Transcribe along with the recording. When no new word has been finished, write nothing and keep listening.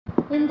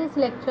In this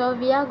lecture,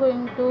 we are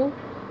going to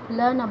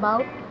learn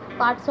about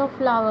parts of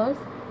flowers,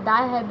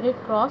 dihybrid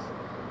cross,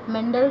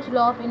 Mendel's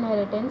law of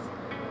inheritance,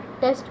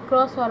 test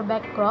cross or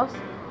back cross,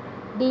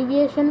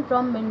 deviation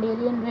from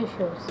Mendelian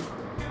ratios.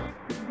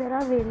 There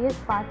are various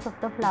parts of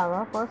the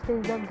flower. First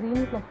is the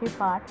green fleshy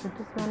part, which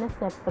is known as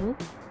sepal,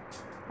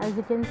 as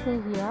you can see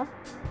here.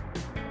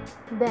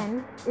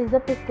 Then is the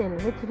pistil,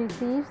 which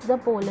receives the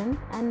pollen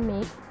and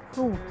makes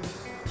fruits.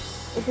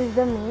 It is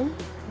the main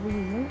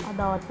reason or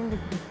the organ which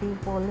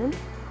receives pollen.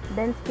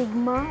 Then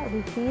stigma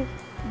receives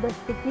the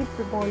sticky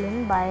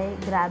pollen by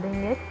grabbing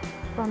it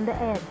from the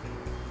air.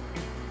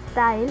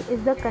 Style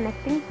is the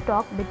connecting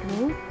stalk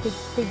between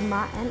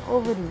stigma and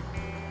ovary.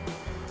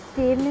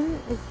 Stamen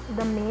is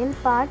the male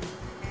part,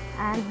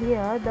 and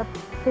here the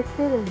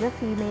pistil is the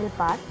female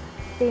part.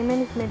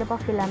 Stamen is made up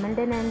of filament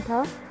and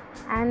anther.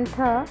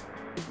 Anther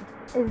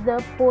is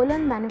the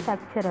pollen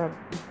manufacturer.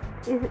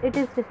 It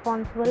is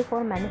responsible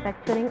for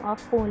manufacturing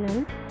of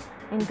pollen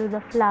into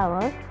the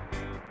flower.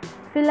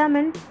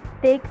 Filament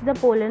takes the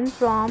pollen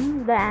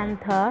from the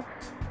anther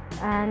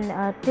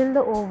and till the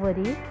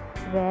ovary,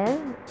 where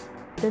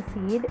the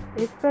seed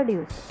is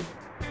produced.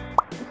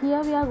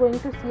 Here we are going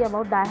to see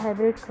about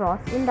dihybrid cross.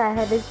 In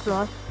dihybrid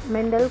cross,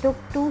 Mendel took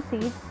two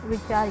seeds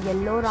which are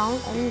yellow round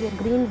and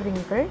green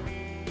wrinkled.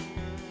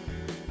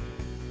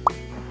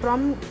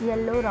 From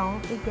yellow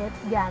round we get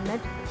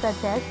gametes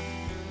such as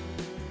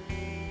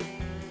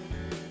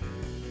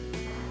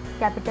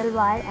capital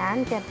Y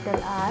and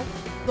capital R.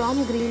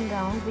 From green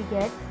round we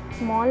get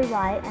small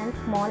y and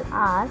small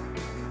r.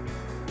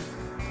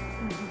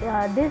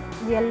 This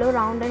yellow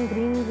round and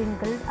green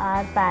wrinkled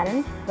are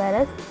parents,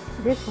 whereas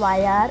this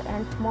YR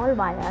and small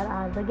yr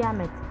are the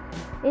gametes.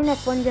 In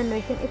F1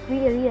 generation, if we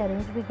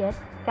rearrange, we get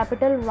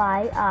capital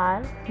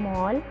YR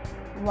small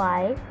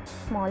y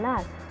small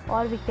r,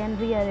 or we can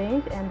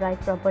rearrange and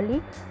write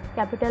properly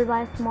capital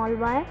Y small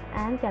y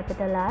and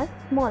capital R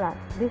small r.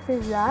 This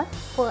is our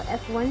for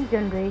F1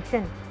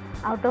 generation,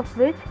 out of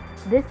which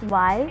this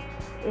Y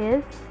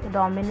is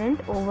dominant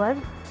over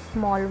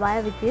small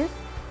y, which is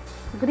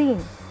green,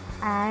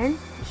 and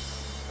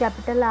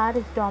capital R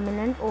is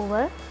dominant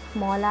over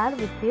small r,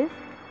 which is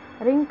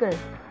wrinkled.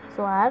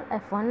 So our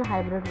F1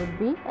 hybrid would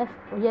be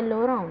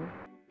yellow round.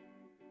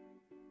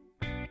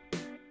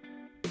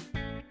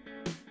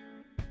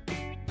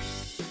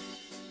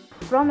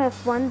 From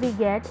F1 we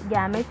get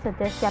gametes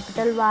such as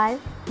capital Y,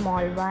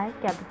 small y,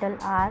 capital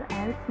R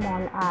and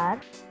small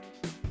r.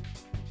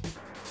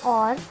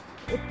 Or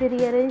if we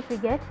rearrange, we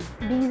get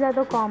these are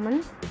the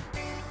common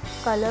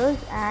colors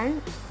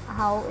and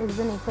how is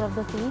the nature of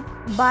the seed.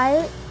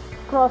 By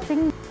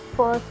crossing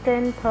first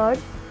and third,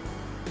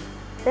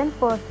 then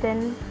first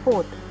and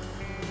fourth.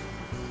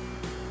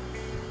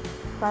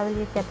 So I will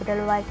get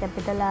capital Y,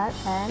 capital R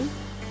and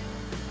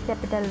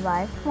capital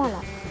Y, small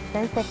r.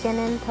 Then second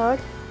and third,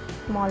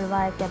 small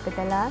y,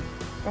 capital R.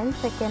 Then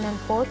second and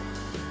fourth,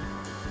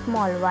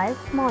 small y,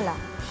 small r.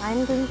 I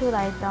am going to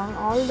write down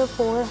all the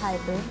four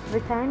hybrids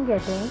which I am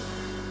getting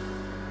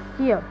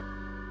here.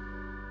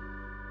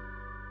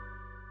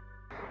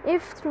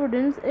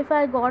 If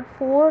I got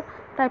 4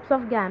 types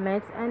of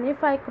gametes and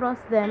if I cross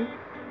them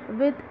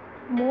with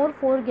more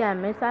 4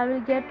 gametes, I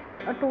will get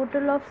a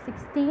total of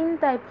 16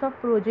 types of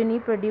progeny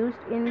produced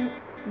in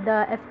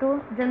the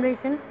F2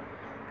 generation,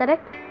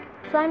 correct?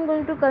 So I am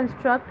going to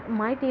construct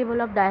my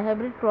table of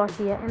dihybrid cross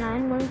here, and I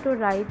am going to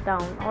write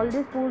down all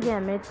these 4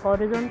 gametes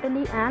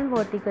horizontally and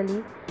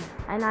vertically,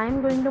 and I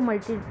am going to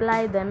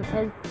multiply them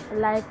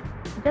as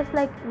just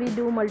like we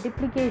do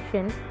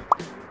multiplication.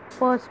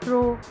 First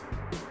row,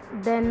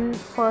 then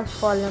first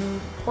column,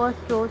 first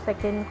row,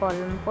 second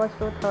column, first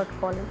row, third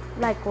column.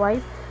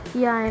 Likewise,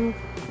 here I am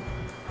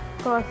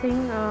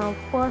crossing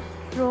first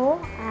row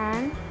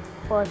and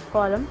first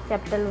column,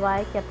 capital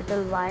Y,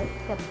 capital Y,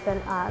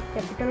 capital R,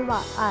 capital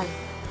R.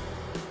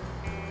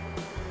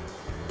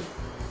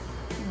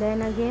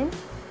 Then again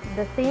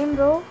the same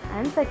row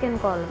and second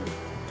column,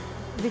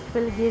 which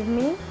will give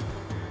me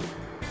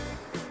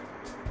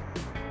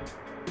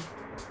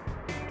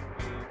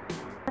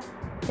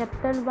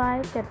capital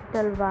Y,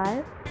 capital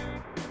Y,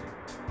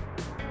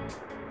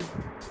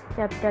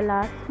 capital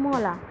R,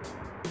 small r.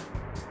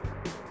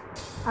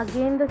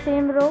 Again the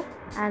same row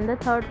and the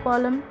third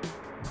column,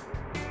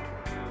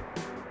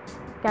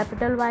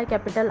 capital Y,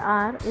 capital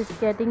R is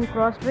getting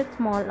crossed with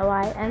small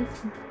y and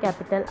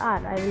capital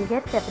R. I will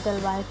get capital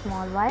Y,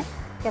 small y,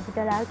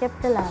 capital R,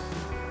 capital R.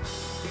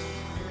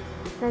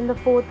 Then the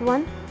fourth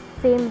one,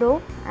 same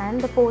row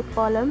and the fourth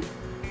column,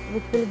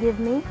 which will give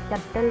me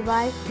capital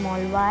Y,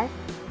 small y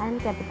and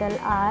capital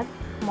R,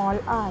 small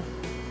r.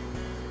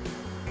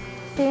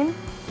 Same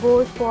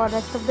goes for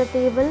rest of the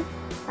table.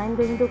 I am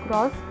going to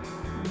cross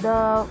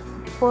the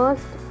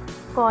first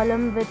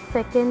column with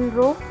second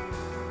row.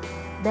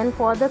 Then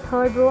for the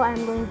third row, I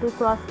am going to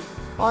cross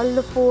all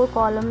the 4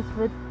 columns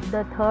with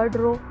the third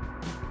row,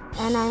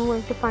 and I am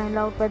going to find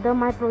out whether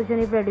my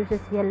progeny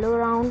produces yellow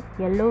round,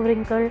 yellow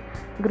wrinkled,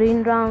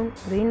 green round,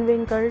 green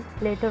wrinkled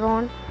later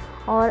on,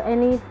 or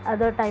any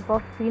other type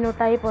of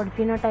phenotype or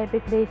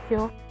genotypic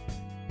ratio.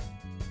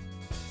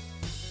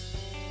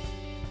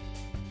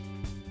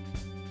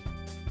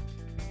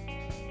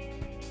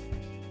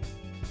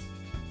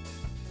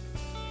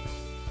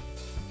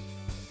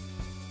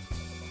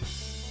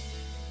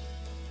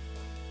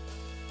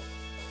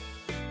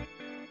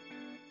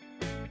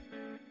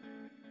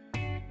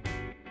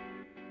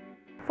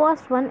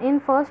 first one, in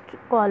first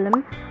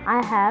column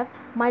I have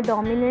my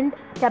dominant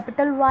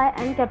capital Y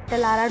and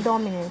capital R are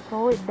dominant,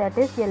 so that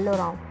is yellow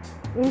round.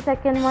 In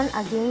second one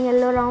again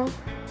yellow round.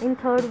 In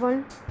third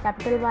one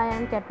capital Y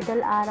and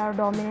capital R are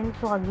dominant,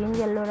 so again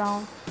yellow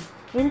round.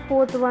 In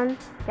fourth one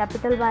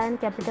capital Y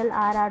and capital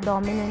R are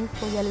dominant,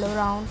 so yellow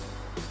round.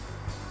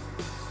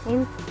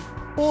 In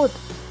fourth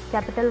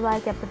capital Y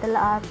capital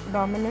R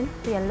dominant,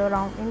 so yellow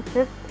round. In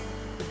fifth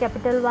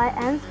capital Y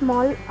and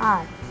small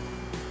r,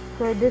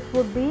 so this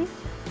would be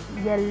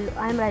yellow.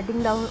 I am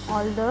writing down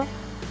all the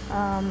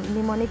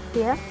mnemonics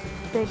here,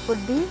 so it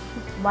would be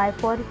Y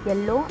for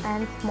yellow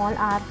and small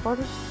r for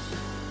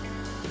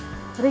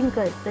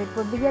wrinkle, so it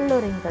would be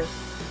yellow wrinkle.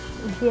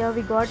 Here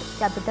we got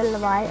capital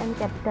Y and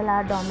capital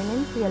R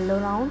dominant, yellow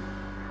round.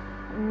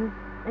 In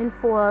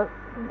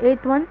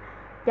eighth one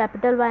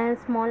capital Y and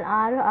small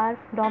r are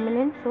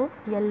dominant, so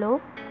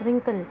yellow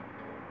wrinkle.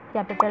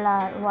 Capital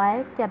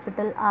Y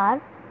capital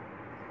R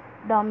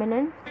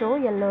dominant, so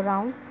yellow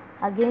round.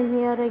 Again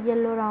here a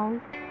yellow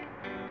round.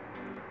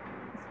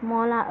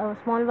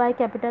 Small y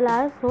capital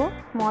R, so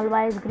small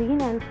y is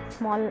green and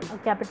small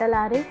capital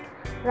R is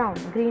round.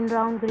 Green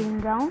round,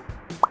 green round.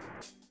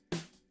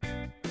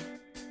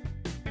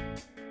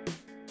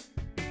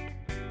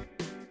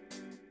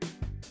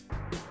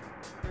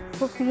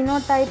 So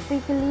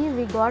phenotypically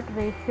we got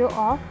ratio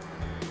of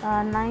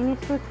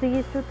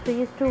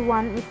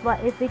 9:3:3:1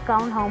 if we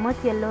count how much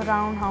yellow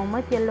round, how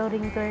much yellow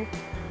wrinkle,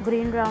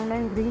 green round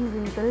and green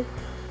wrinkle.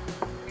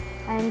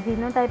 And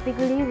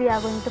genotypically we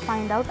are going to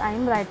find out. I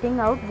am writing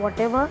out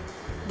whatever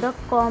the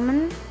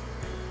common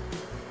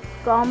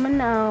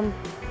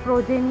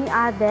progeny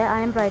are there.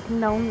 I am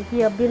writing down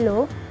here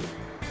below.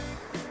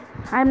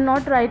 I am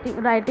not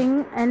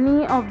writing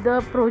any of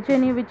the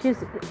progeny which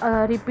is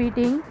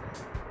repeating.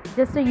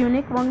 Just the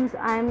unique ones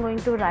I am going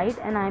to write,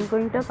 and I am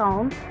going to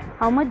count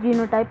how much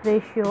genotype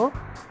ratio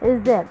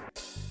is there.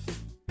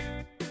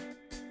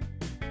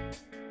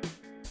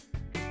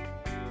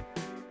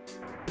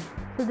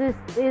 So this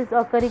is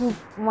occurring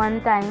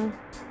one time.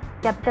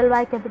 Capital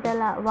Y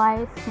capital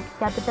Y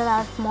capital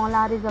R small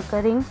r is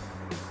occurring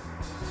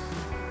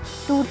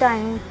two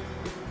times.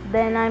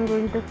 Then I am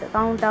going to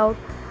count out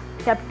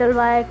capital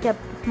Y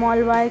small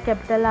y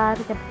capital R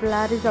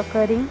is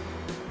occurring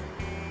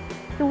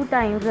two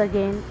times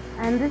again,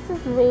 and this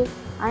is the way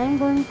I am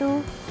going to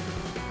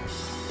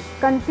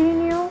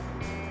continue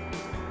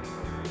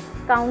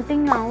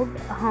counting out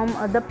how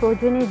the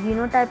progeny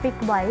genotypic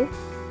wise.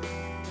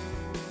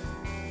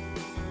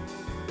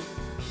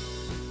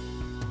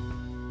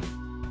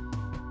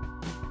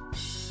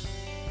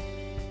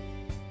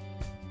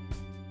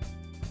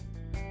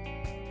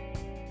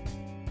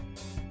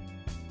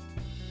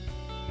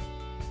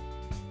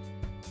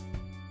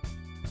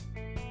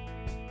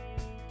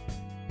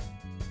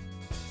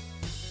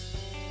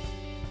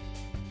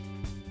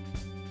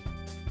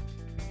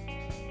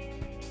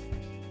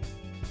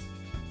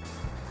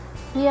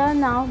 Here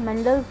now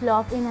Mendel's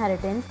law of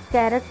inheritance.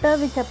 Character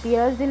which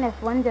appears in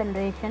F1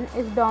 generation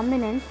is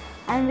dominant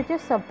and which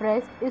is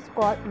suppressed is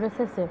called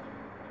recessive.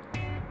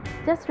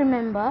 Just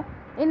remember,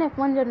 in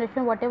F1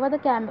 generation whatever the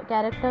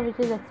character which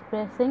is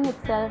expressing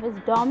itself is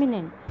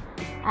dominant,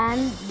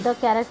 and the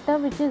character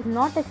which is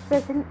not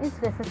expressing is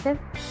recessive.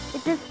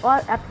 It is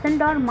all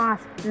absent or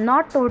masked,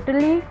 not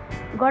totally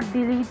got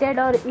deleted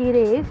or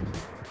erased.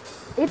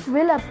 It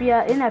will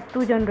appear in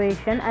F2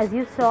 generation, as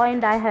you saw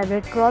in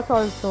Dihybrid Cross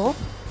also.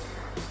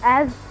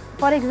 As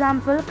for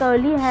example,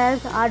 curly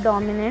hairs are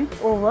dominant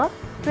over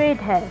straight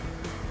hairs.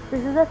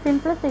 This is the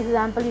simplest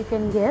example you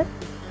can give.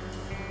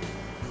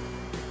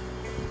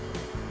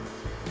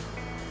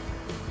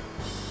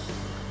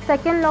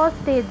 Second law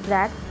states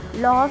that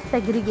law of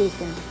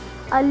segregation.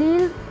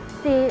 Alleles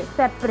stay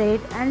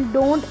separate and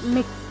don't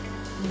mix.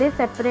 They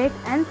separate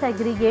and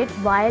segregate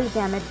while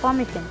gamete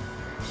formation.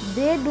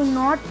 They do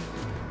not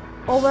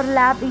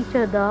overlap each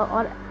other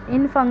or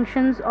in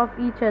functions of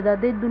each other.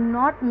 They do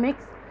not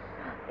mix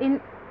in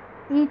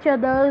each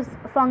other's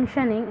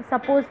functioning.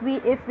 Suppose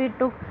if we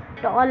took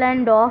tall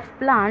and dwarf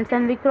plants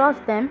and we cross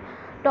them,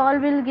 tall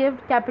will give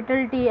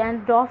capital T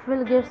and dwarf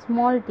will give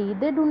small t.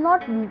 They do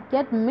not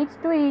get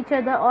mixed to each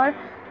other or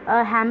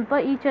hamper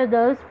each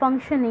other's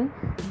functioning.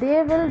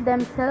 They will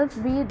themselves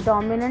be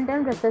dominant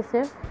and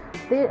recessive.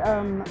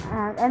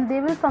 And they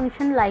will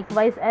function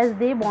likewise as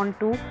they want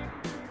to.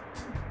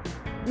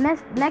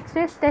 Next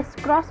is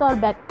test cross or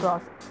back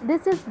cross.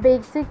 This is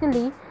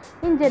basically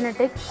in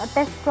genetics. A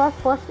test cross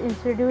first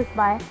introduced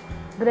by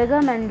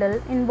Gregor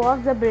Mendel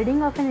involves the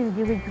breeding of an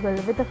individual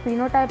with a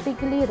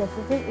phenotypically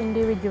recessive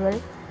individual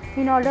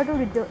in order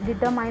to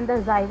determine the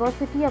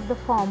zygosity of the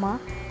former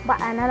by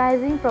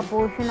analyzing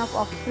proportion of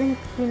offspring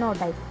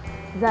phenotype.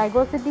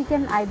 Zygosity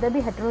can either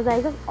be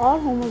heterozygous or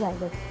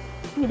homozygous.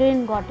 You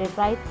didn't got it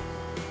right?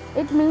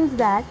 It means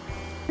that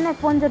in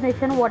F1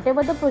 generation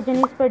whatever the progeny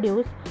is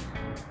produced,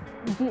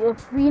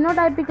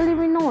 phenotypically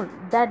we know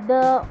that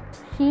the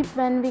sheep,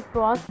 when we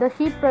cross, the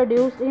sheep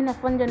produced in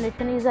F1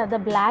 generation is either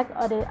black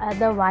or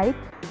either white.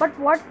 But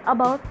what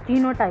about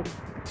genotype?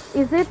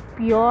 Is it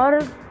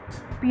pure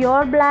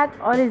pure black,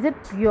 or is it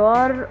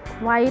pure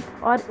white,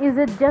 or is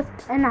it just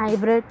an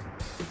hybrid?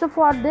 So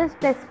for this,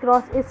 test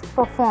cross is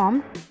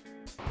performed.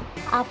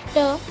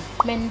 After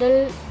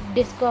Mendel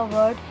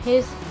discovered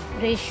his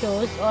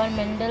ratios, or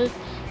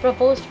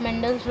proposed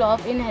Mendel's law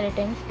of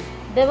inheritance,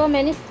 there were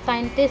many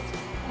scientists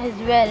as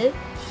well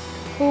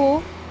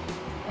who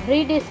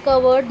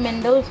rediscovered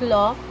Mendel's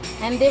law,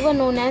 and they were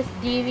known as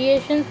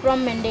deviations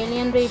from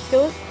Mendelian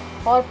ratios,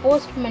 or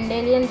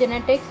post-Mendelian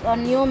genetics, or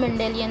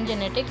neo-Mendelian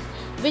genetics,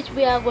 which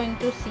we are going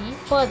to see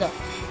further.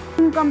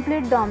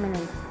 Incomplete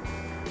dominance.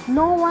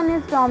 No one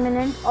is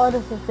dominant or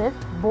recessive,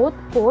 both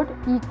code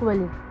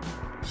equally.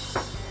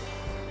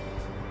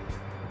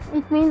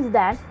 It means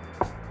that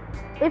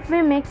if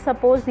we make,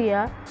 suppose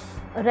here,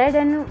 red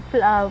and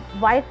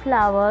white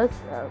flowers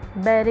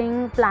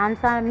bearing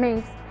plants are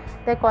mixed,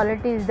 their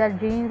qualities, their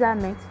genes are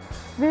mixed,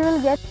 we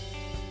will get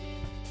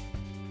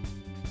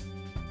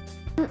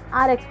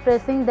are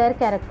expressing their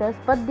characters,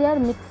 but they are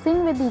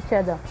mixing with each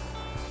other.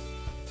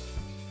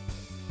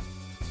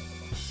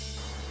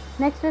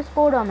 Next is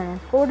codominance.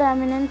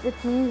 Codominance, it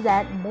means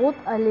that both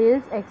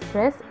alleles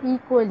express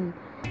equally.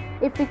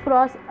 If we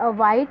cross a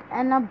white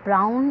and a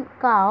brown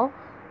cow,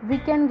 we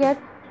can get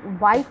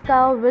white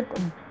cow with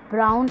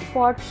brown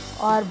spots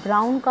or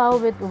brown cow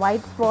with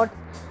white spots.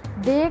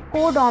 They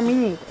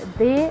codominate.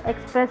 They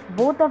express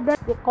both of their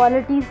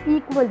qualities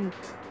equally.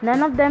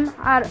 None of them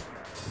are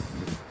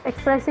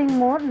expressing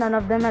more, none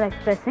of them are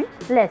expressing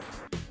less.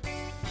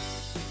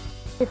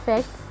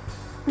 Effects.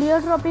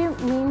 Pleiotropy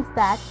means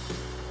that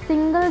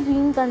single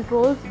gene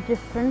controls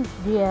different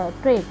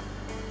traits.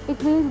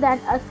 It means that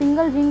a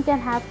single gene can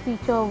have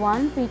feature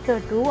 1, feature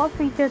 2 or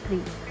feature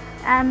 3.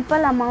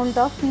 Ample amount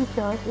of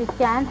features it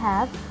can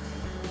have.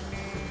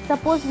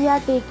 Suppose we are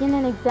taking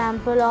an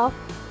example of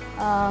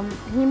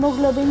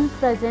hemoglobin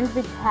present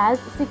which has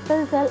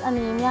sickle cell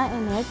anemia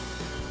in it.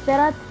 There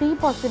are 3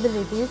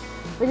 possibilities,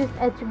 which is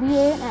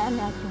HbA and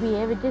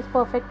HbA, which is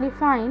perfectly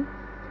fine.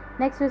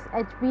 Next is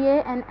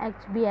HbA and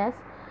HbS.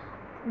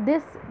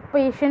 This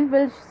patient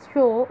will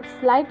show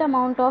slight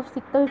amount of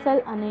sickle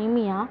cell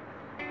anemia,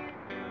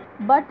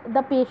 but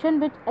the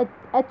patient with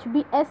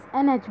HbS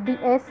and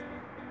HbS,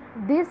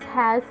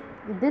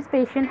 this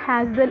patient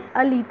has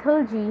a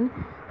lethal gene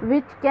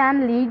which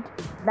can lead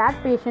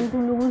that patient to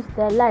lose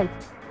their life.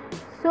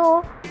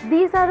 So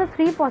these are the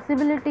 3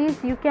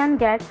 possibilities you can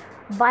get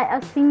by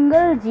a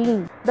single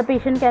gene. The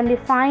patient can be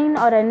fine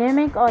or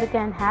anemic, or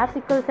can have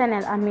sickle cell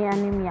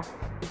anemia.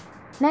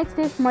 Next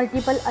is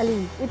multiple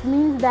alleles. It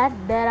means that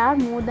there are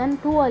more than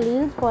 2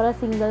 alleles for a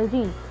single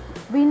gene.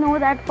 We know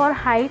that for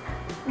height,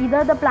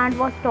 either the plant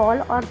was tall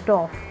or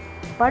dwarf.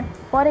 But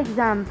for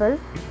example,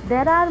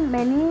 there are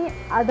many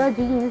other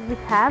genes which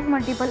have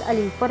multiple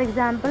alleles. For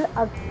example,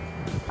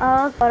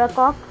 a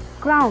cock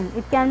crown,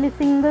 it can be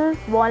single,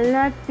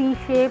 walnut,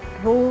 C-shaped,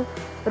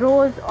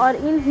 rose, or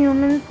in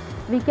humans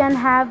we can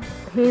have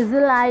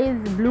hazel eyes,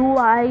 blue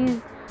eyes,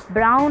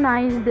 brown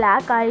eyes,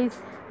 black eyes,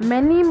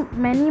 many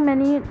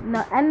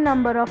n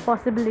number of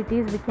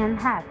possibilities we can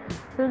have.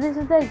 So this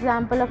is the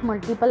example of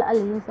multiple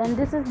alleles, and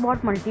this is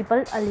what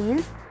multiple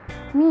alleles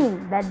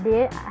mean, that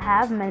they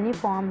have many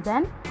forms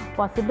and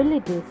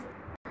possibilities.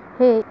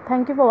 Hey,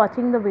 thank you for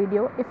watching the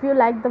video. If you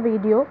like the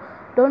video,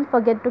 don't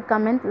forget to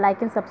comment,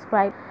 like and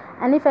subscribe.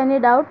 And if any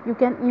doubt, you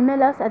can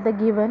email us at the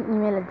given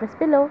email address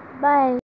below. Bye.